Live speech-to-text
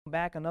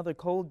Back another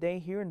cold day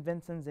here in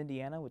Vincennes,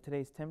 Indiana, with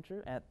today's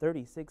temperature at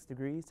 36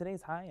 degrees,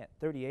 today's high at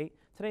 38,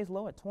 today's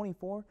low at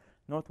 24,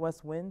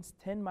 northwest winds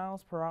 10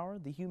 miles per hour,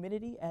 the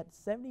humidity at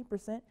 70%,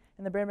 and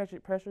the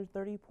barometric pressure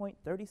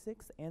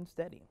 30.36 and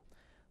steady.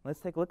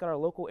 Let's take a look at our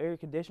local area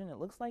condition. It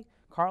looks like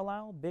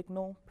Carlisle,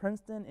 Bicknell,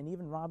 Princeton, and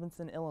even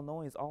Robinson,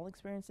 Illinois is all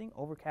experiencing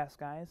overcast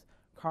skies.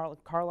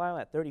 Carlisle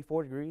at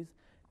 34 degrees,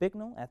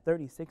 Bicknell at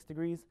 36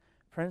 degrees,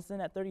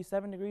 Princeton at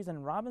 37 degrees,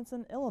 and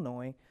Robinson,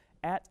 Illinois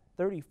at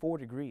 34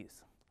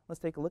 degrees. Let's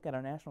take a look at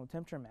our national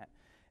temperature map.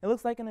 It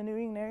looks like in the New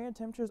England area,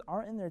 temperatures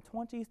are in their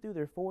 20s through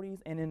their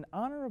 40s, and in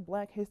honor of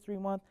Black History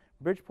Month,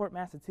 Bridgeport,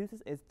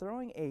 Massachusetts is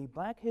throwing a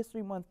Black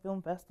History Month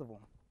film festival.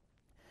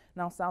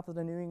 Now south of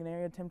the New England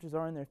area, temperatures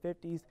are in their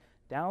 50s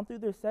down through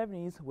their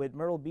 70s, with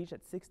Myrtle Beach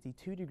at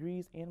 62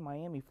 degrees and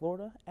Miami,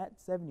 Florida at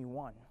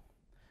 71.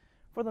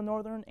 For the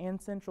northern and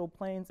central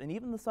plains and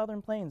even the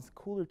southern plains,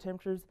 cooler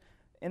temperatures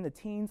in the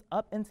teens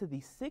up into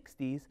the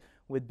 60s,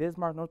 with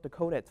Bismarck, North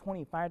Dakota at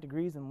 25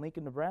 degrees and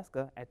Lincoln,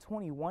 Nebraska at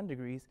 21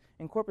 degrees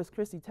and Corpus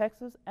Christi,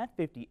 Texas at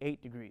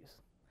 58 degrees.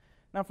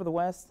 Now for the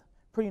west,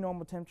 pretty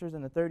normal temperatures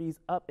in the 30s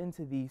up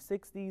into the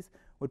 60s,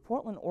 with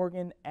Portland,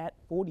 Oregon at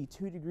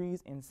 42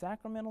 degrees and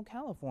Sacramento,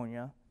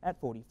 California at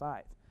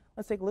 45.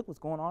 Let's take a look at what's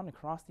going on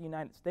across the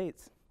United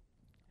States.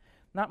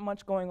 Not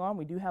much going on.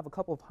 We do have a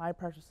couple of high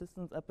pressure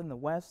systems up in the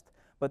west,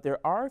 but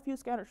there are a few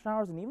scattered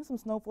showers and even some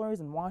snow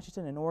flurries in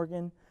Washington and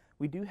Oregon.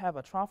 We do have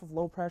a trough of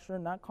low pressure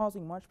not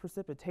causing much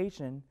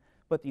precipitation,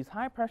 but these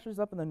high pressures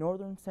up in the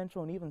northern,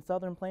 central, and even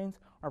southern plains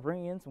are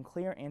bringing in some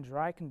clear and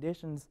dry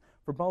conditions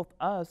for both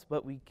us,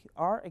 but we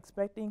are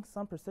expecting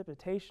some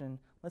precipitation.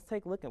 Let's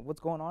take a look at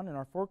what's going on in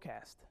our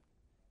forecast.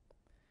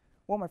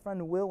 Well, my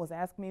friend Will was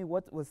asking me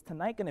what was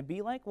tonight going to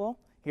be like. Well,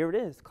 here it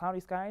is. Cloudy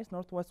skies,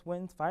 northwest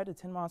winds 5 to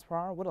 10 miles per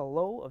hour with a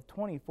low of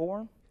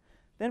 24.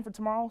 Then for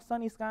tomorrow,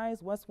 sunny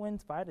skies, west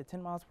winds 5 to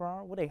 10 miles per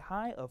hour with a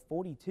high of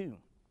 42.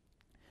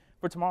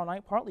 For tomorrow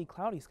night, partly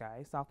cloudy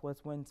skies,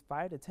 southwest winds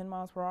 5 to 10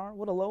 miles per hour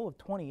with a low of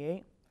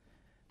 28.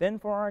 Then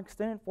for our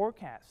extended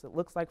forecast, it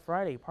looks like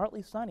Friday,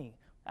 partly sunny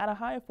at a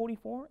high of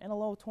 44 and a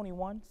low of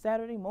 21.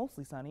 Saturday,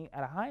 mostly sunny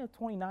at a high of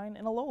 29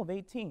 and a low of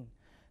 18.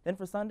 Then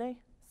for Sunday,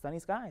 sunny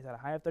skies at a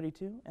high of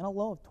 32 and a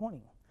low of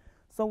 20.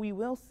 So we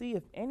will see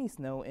if any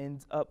snow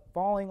ends up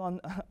falling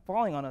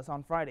on us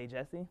on Friday,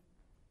 Jesse.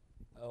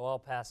 Oh, I'll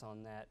pass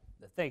on that.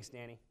 Thanks,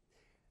 Danny.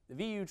 The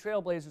VU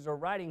Trailblazers are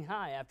riding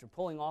high after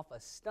pulling off a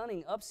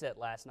stunning upset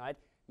last night.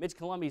 Mitch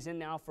Columbi's in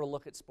now for a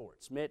look at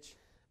sports. Mitch.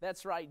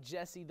 That's right,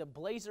 Jesse. The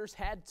Blazers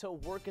had to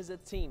work as a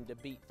team to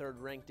beat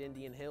third-ranked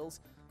Indian Hills.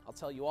 I'll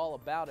tell you all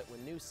about it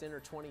when News Center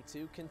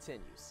 22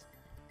 continues.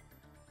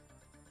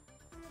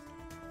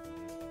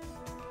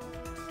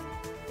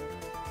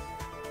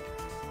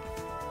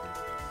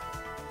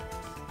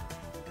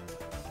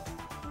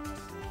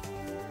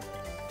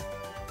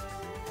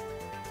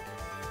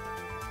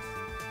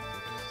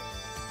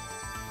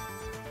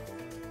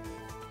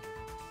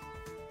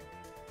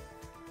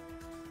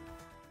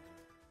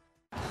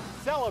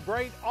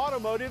 Celebrate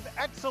automotive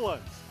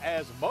excellence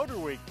as Motor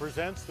Week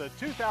presents the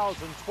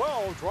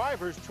 2012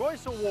 Driver's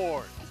Choice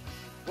Awards.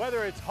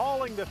 Whether it's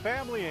hauling the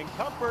family in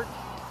comfort,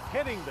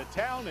 hitting the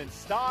town in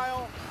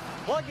style,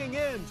 plugging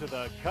into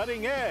the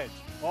cutting edge,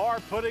 or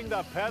putting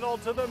the pedal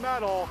to the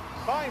metal,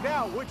 find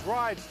out which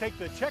rides take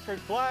the checkered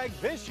flag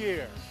this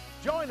year.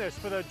 Join us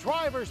for the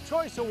Driver's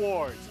Choice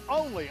Awards,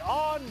 only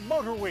on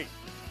Motor Week.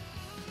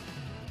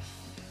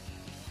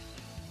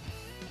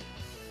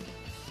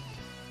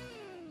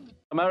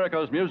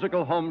 America's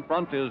musical home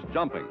front is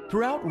jumping.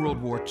 Throughout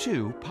World War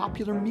II,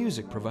 popular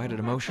music provided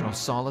emotional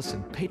solace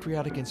and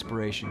patriotic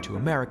inspiration to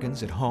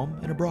Americans at home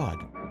and abroad,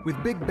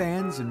 with big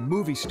bands and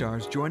movie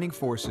stars joining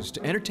forces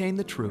to entertain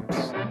the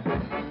troops.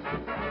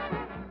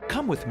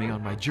 Come with me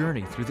on my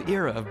journey through the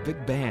era of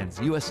big bands,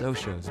 USO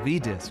shows,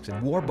 V-discs,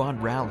 and war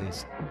bond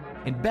rallies.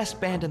 In Best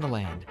Band in the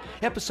Land,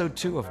 Episode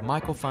 2 of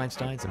Michael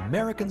Feinstein's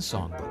American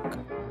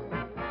Songbook.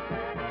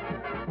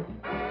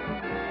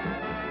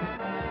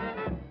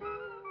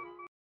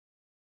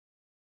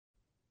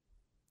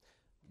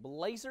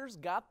 Blazers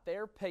got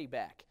their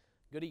payback.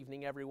 Good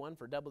evening, everyone.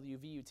 For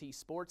WVUT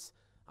Sports,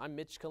 I'm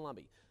Mitch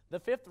Columbi. The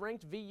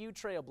 5th-ranked VU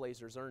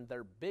Trailblazers earned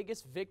their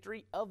biggest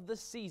victory of the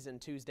season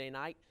Tuesday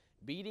night,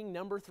 beating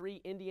number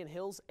 3 Indian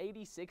Hills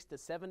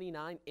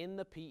 86-79 in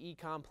the PE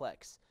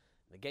complex.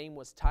 The game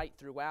was tight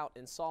throughout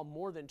and saw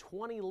more than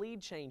 20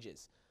 lead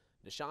changes.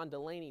 Deshaun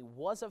Delaney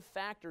was a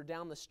factor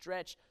down the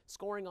stretch,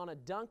 scoring on a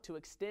dunk to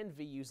extend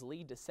VU's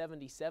lead to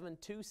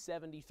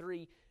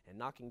 77-73 and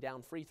knocking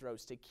down free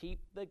throws to keep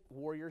the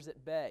Warriors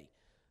at bay.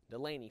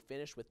 Delaney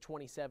finished with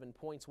 27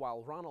 points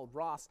while Ronald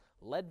Ross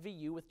led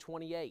VU with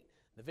 28.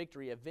 The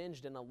victory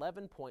avenged an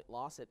 11-point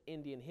loss at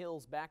Indian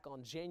Hills back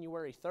on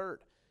January 3rd.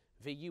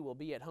 VU will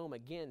be at home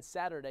again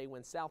Saturday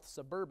when South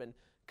Suburban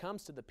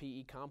comes to the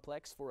PE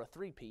complex for a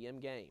 3 p.m.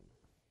 game.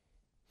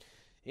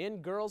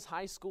 In girls'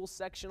 high school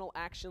sectional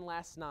action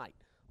last night,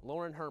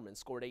 Lauren Herman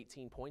scored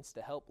 18 points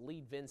to help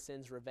lead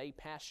Vincennes Reveille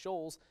past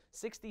Shoals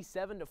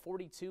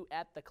 67-42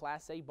 at the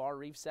Class A Bar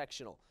Reef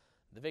sectional.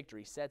 The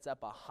victory sets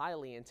up a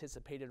highly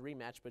anticipated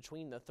rematch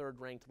between the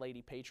third-ranked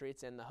Lady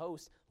Patriots and the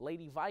host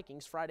Lady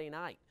Vikings Friday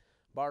night.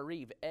 Bar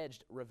Reeve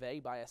edged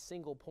Reveille by a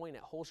single point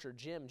at Holscher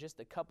Gym just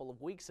a couple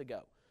of weeks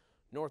ago.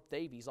 North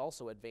Davies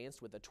also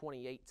advanced with a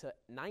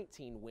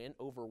 28-19 win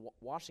over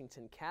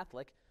Washington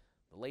Catholic.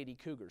 The Lady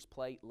Cougars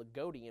play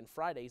Lagodi in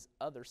Friday's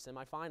other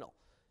semifinal.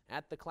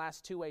 At the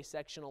Class 2A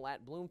sectional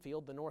at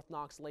Bloomfield, the North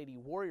Knox Lady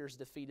Warriors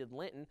defeated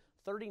Linton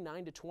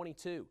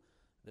 39-22.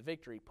 The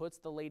victory puts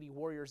the Lady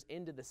Warriors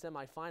into the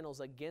semifinals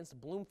against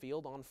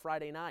Bloomfield on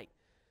Friday night.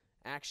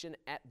 Action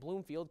at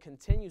Bloomfield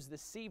continues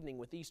this evening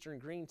with Eastern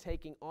Green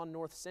taking on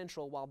North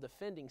Central, while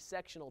defending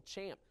sectional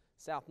champ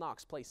South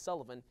Knox plays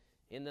Sullivan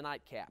in the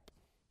nightcap.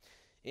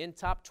 In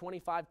top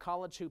 25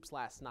 college hoops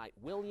last night,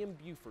 William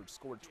Buford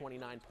scored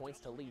 29 points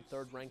to lead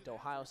third-ranked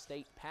Ohio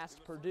State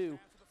past Purdue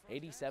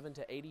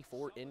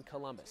 87-84 in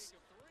Columbus.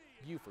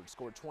 Buford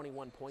scored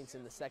 21 points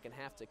in the second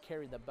half to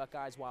carry the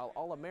Buckeyes, while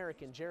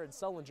All-American Jared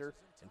Sullinger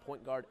and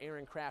point guard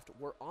Aaron Kraft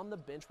were on the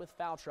bench with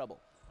foul trouble.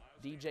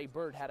 DJ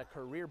Bird had a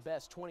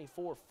career-best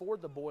 24 for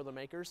the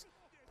Boilermakers.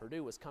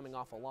 Purdue was coming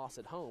off a loss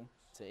at home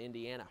to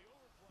Indiana.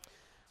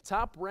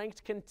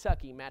 Top-ranked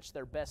Kentucky matched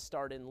their best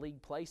start in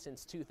league play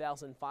since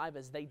 2005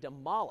 as they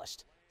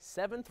demolished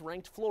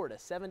 7th-ranked Florida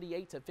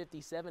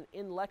 78-57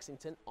 in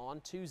Lexington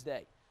on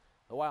Tuesday.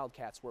 The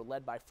Wildcats were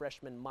led by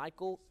freshman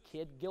Michael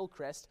Kidd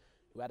Gilchrist,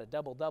 who had a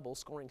double-double,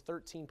 scoring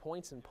 13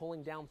 points and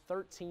pulling down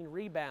 13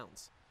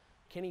 rebounds.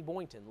 Kenny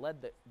Boynton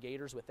led the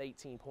Gators with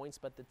 18 points,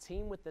 but the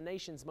team with the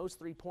nation's most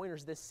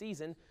three-pointers this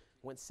season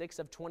went 6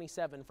 of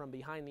 27 from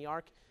behind the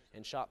arc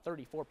and shot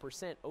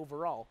 34%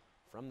 overall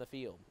from the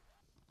field.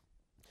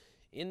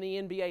 In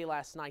the NBA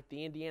last night,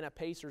 the Indiana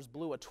Pacers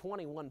blew a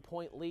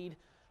 21-point lead,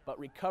 but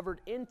recovered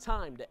in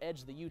time to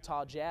edge the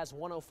Utah Jazz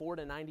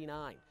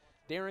 104-99.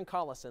 Darren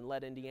Collison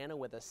led Indiana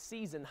with a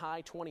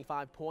season-high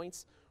 25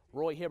 points.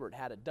 Roy Hibbert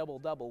had a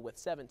double-double with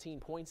 17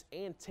 points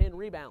and 10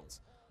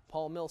 rebounds.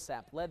 Paul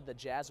Millsap led the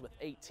Jazz with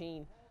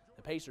 18.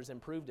 The Pacers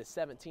improved to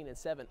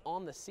 17-7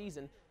 on the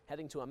season,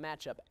 heading to a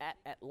matchup at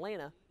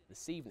Atlanta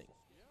this evening.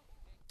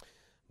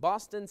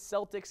 Boston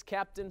Celtics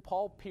captain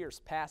Paul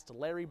Pierce passed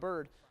Larry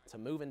Bird to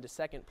move into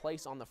second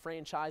place on the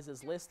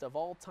franchise's list of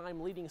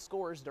all-time leading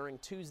scorers during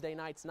Tuesday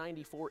night's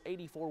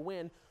 94-84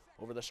 win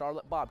over the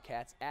Charlotte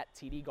Bobcats at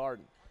TD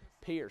Garden.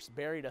 Pierce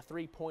buried a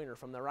three-pointer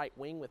from the right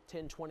wing with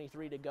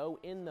 10:23 to go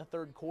in the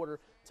third quarter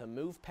to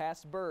move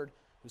past Bird,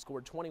 who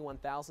scored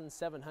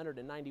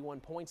 21,791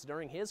 points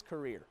during his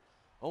career.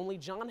 Only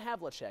John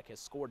Havlicek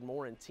has scored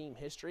more in team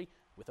history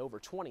with over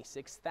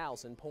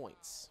 26,000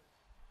 points.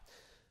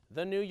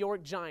 The New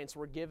York Giants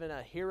were given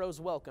a hero's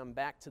welcome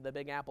back to the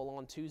Big Apple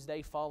on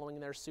Tuesday following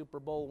their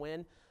Super Bowl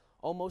win.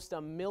 Almost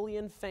 1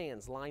 million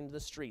fans lined the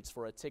streets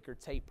for a ticker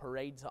tape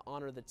parade to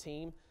honor the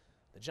team.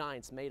 The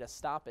Giants made a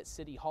stop at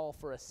City Hall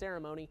for a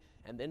ceremony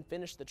and then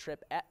finished the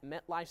trip at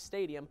MetLife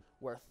Stadium,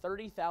 where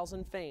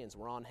 30,000 fans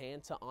were on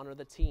hand to honor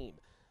the team.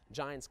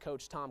 Giants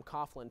coach Tom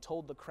Coughlin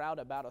told the crowd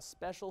about a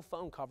special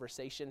phone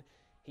conversation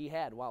he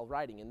had while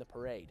riding in the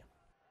parade.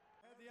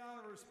 I had the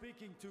honor of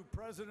speaking to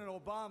President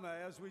Obama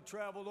as we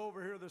traveled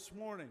over here this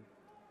morning.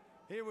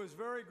 He was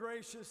very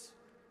gracious.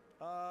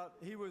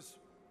 He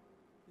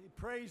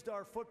praised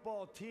our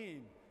football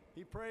team.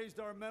 He praised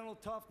our mental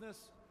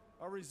toughness,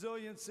 our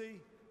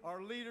resiliency,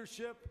 our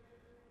leadership,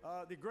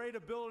 the great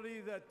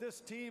ability that this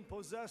team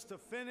possessed to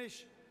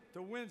finish,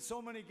 to win so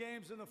many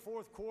games in the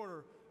fourth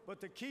quarter. But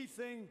the key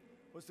thing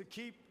was to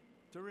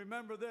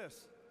remember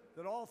this,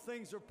 that all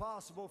things are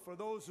possible for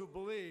those who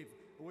believe.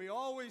 We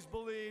always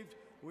believed.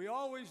 We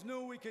always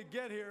knew we could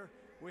get here.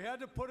 We had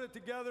to put it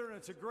together, and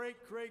it's a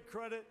great, great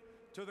credit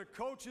to the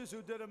coaches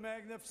who did a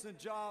magnificent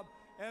job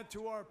and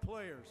to our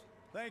players.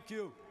 Thank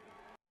you.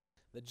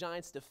 The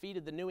Giants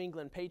defeated the New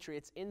England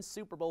Patriots in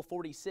Super Bowl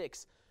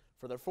 46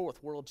 for their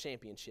 4th World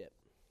Championship.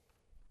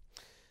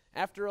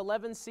 After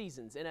 11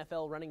 seasons,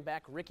 NFL running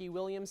back Ricky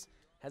Williams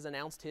has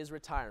announced his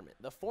retirement.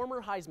 The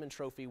former Heisman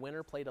Trophy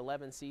winner played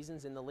 11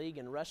 seasons in the league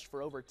and rushed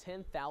for over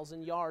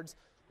 10,000 yards,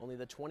 only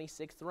the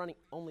 26th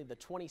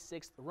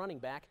running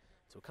back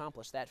to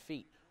accomplish that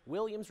feat.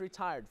 Williams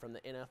retired from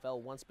the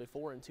NFL once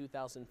before in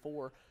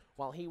 2004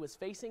 while he was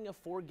facing a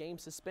 4-game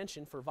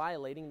suspension for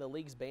violating the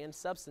league's banned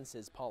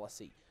substances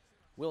policy.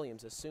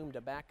 Williams assumed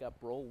a backup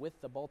role with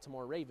the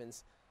Baltimore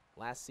Ravens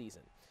last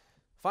season.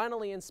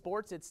 Finally, in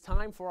sports, it's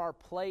time for our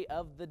play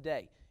of the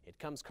day. It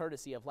comes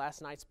courtesy of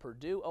last night's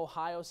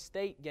Purdue-Ohio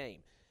State game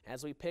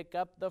as we pick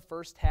up the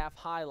first half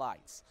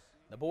highlights.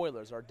 The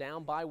Boilers are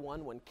down by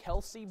 1 when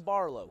Kelsey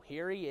Barlow,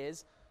 here he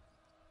is,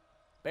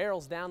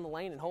 barrels down the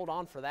lane, and hold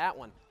on for that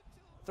one,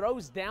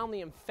 throws down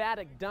the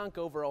emphatic dunk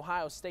over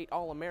Ohio State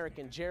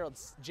All-American Jared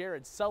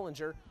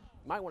Sullinger.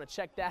 You might want to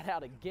check that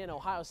out again.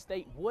 Ohio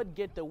State would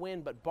get the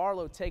win, but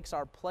Barlow takes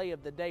our play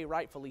of the day,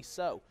 rightfully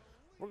so.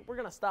 We're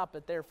going to stop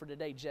it there for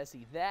today,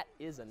 Jesse. That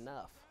is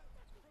enough.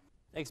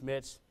 Thanks,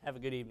 Mitch. Have a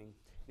good evening.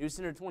 News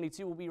Center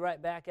 22 will be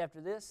right back after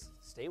this.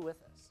 Stay with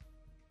us.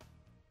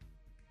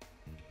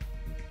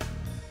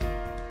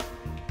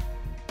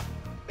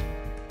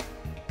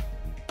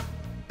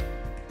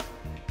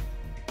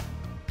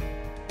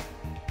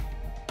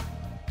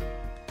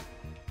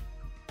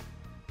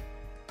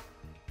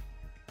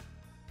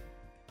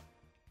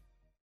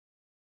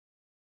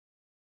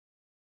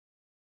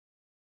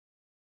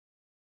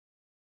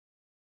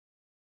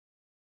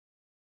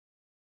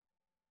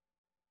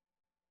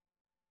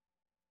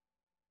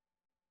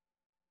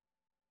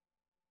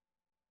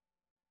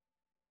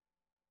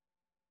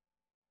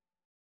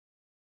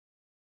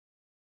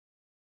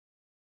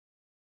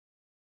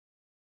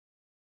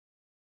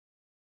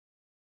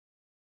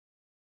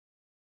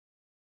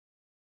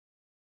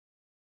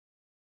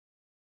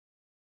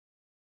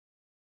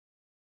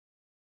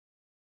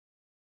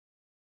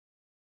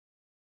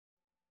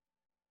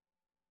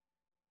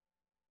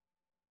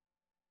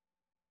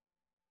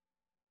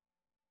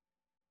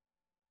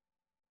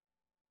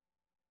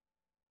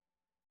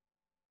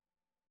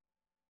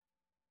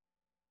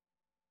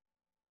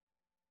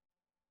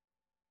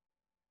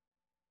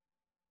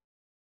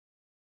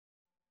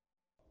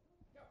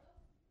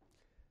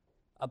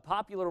 A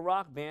popular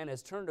rock band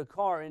has turned a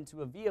car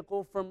into a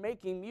vehicle for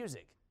making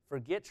music.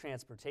 Forget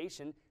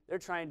transportation. They're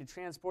trying to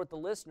transport the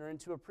listener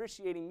into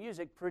appreciating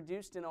music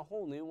produced in a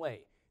whole new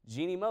way.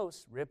 Jeannie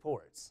Mose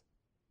reports.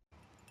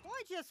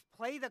 Why just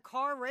play the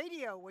car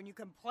radio when you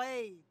can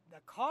play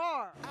the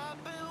car?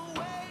 I've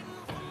been waiting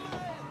for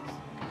months,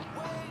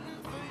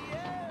 waiting for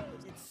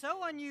years. It's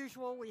so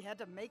unusual we had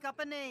to make up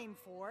a name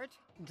for it.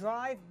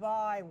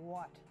 Drive-by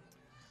what?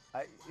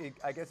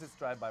 I guess it's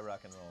drive-by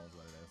rock and roll is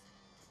what it is.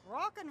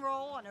 Rock and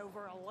roll on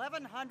over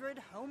 1,100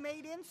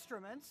 homemade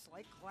instruments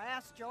like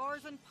glass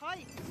jars and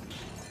pipes.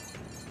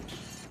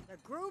 The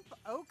group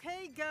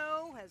OK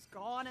Go has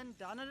gone and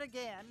done it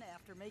again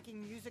after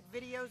making music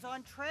videos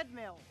on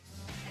treadmills,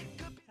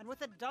 and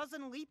with a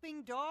dozen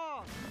leaping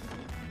dogs,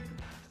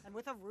 and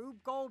with a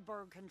Rube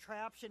Goldberg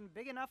contraption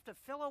big enough to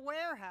fill a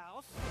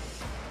warehouse.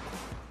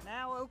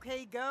 Now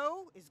OK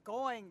Go is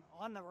going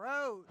on the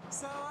road.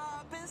 So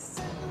I've been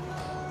sitting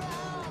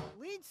around.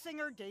 Lead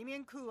singer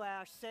Damian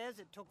Kulash says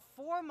it took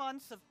 4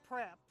 months of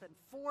prep and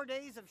 4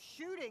 days of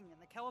shooting in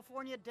the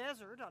California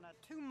desert on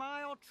a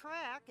 2-mile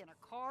track in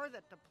a car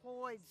that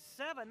deployed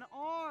 7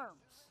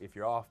 arms. If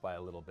you're off by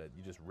a little bit,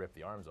 you just rip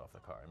the arms off the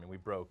car. I mean, we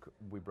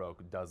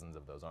broke dozens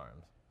of those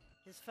arms.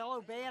 His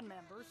fellow band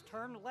members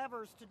turned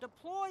levers to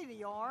deploy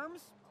the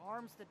arms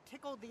that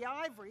tickled the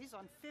ivories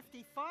on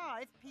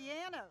 55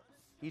 pianos.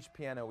 Each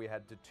piano, we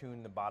had to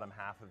tune the bottom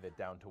half of it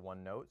down to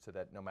one note so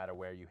that no matter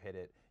where you hit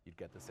it, you'd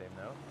get the same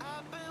note.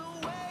 I've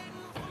been waiting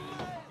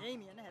for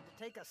Damien had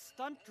to take a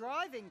stunt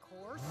driving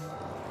course.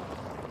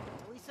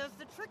 So he says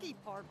the tricky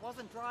part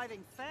wasn't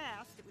driving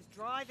fast, it was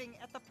driving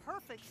at the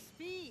perfect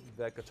speed.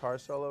 The guitar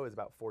solo is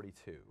about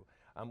 42,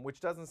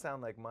 which doesn't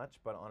sound like much,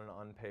 but on an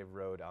unpaved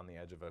road on the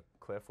edge of a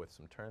cliff with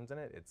some turns in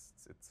it, it's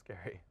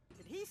scary.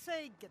 Did he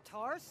say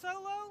guitar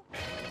solo?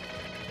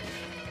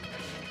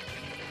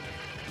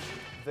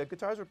 The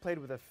guitars were played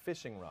with a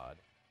fishing rod.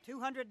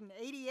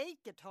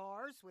 288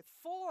 guitars with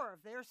 4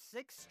 of their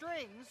 6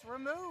 strings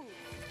removed.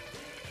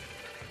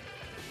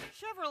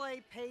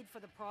 Chevrolet paid for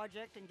the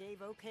project and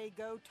gave OK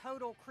Go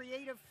total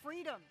creative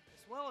freedom,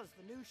 as well as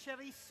the new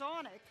Chevy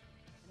Sonic.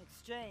 In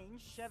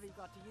exchange, Chevy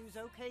got to use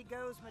OK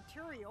Go's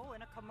material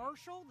in a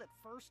commercial that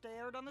first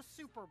aired on the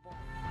Super Bowl.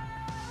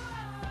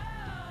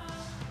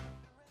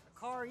 The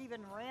car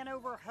even ran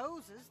over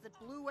hoses that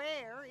blew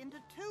air into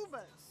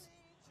tubas.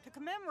 To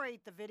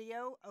commemorate the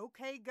video,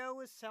 OK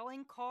Go is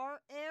selling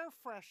car air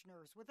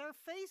fresheners with their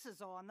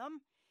faces on them.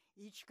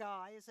 Each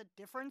guy is a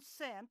different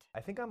scent. I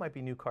think I might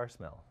be New Car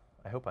Smell.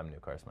 I hope I'm New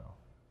Car Smell.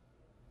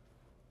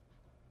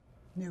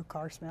 New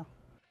car smell.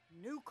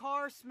 New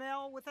car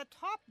smell with a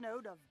top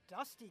note of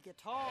dusty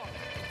guitar.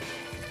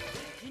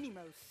 Jeannie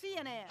Mose,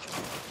 CNN,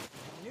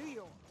 New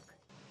York.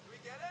 Do we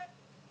get it?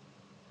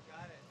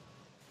 Got it.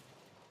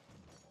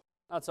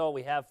 That's all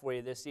we have for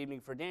you this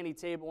evening. For Danny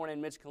Taborn and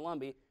Mitch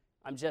Columby,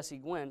 I'm Jesse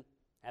Gwynn.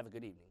 Have a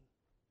good evening.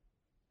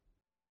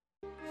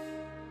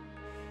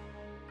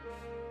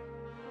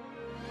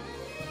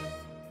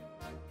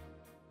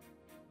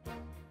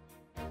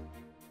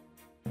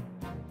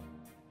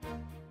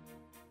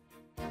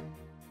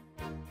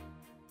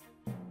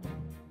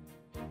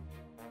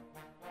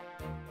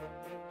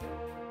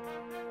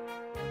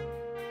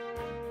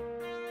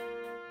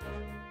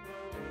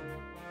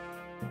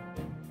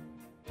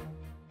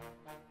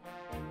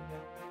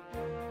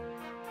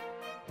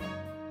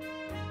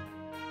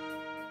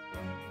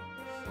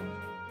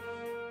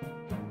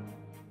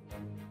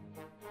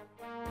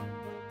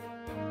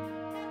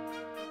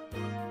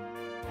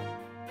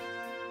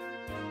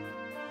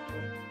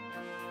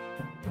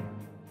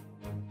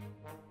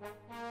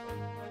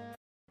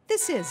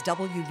 This is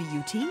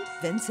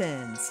WVUT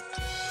Vincennes.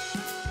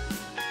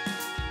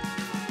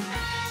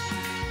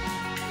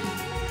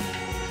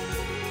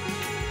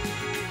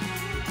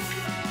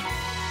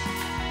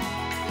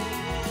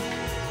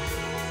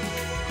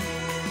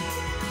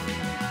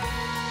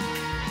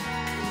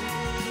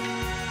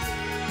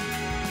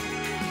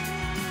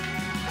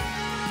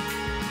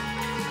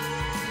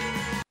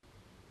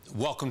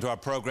 Welcome to our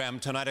program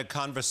tonight, a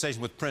conversation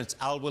with Prince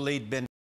Al-Walid bin